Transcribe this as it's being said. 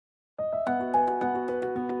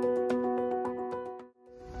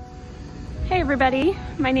everybody,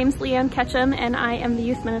 my name's Leanne Ketchum and I am the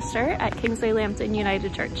youth minister at Kingsley Lambton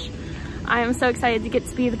United Church. I am so excited to get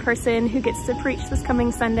to be the person who gets to preach this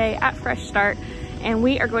coming Sunday at Fresh Start, and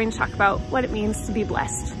we are going to talk about what it means to be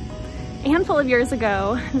blessed. A handful of years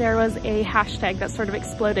ago, there was a hashtag that sort of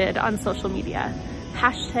exploded on social media,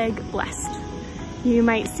 #blessed. You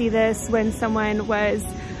might see this when someone was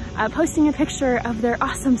posting a picture of their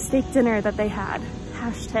awesome steak dinner that they had,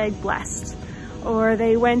 #blessed. Or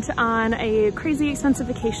they went on a crazy expensive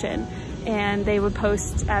vacation and they would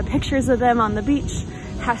post pictures of them on the beach,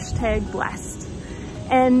 #blessed.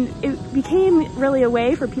 And it became really a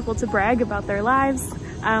way for people to brag about their lives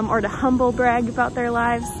or to humble brag about their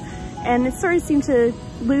lives. And it sort of seemed to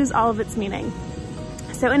lose all of its meaning.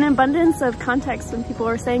 So in abundance of context, when people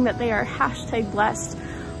are saying that they are #blessed,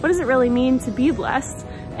 what does it really mean to be blessed?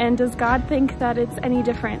 And does God think that it's any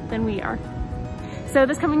different than we are? So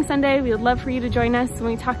this coming Sunday, we would love for you to join us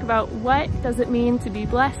when we talk about what does it mean to be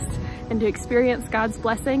blessed and to experience God's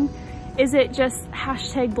blessing. Is it just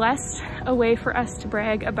 #blessed, a way for us to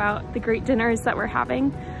brag about the great dinners that we're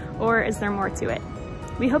having, or is there more to it?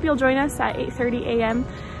 We hope you'll join us at 8:30 a.m.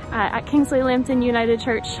 At Kingsley Lambton United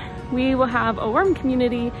Church. We will have a warm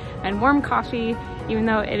community and warm coffee, even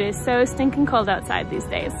though it is so stinking cold outside these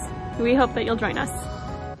days. We hope that you'll join us.